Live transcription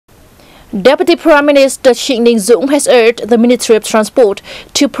Deputy Prime Minister Trịnh Đình Dũng has urged the Ministry of Transport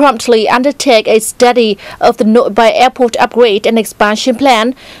to promptly undertake a study of the Noi Bai airport upgrade and expansion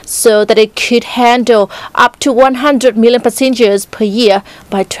plan so that it could handle up to 100 million passengers per year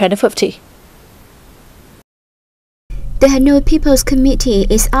by 2050. The Hanoi People's Committee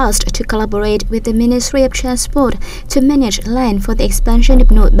is asked to collaborate with the Ministry of Transport to manage land for the expansion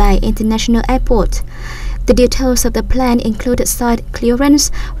of Noi Bai International Airport. The details of the plan include site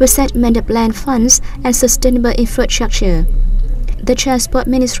clearance, resettlement of land funds, and sustainable infrastructure. The Transport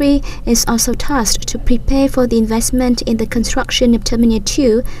Ministry is also tasked to prepare for the investment in the construction of Terminal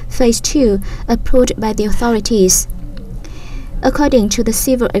 2, Phase 2, approved by the authorities. According to the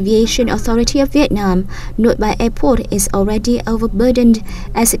Civil Aviation Authority of Vietnam, Noi Bai Airport is already overburdened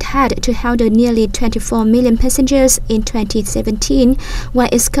as it had to handle nearly 24 million passengers in 2017, while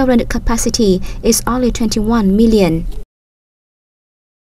its current capacity is only 21 million.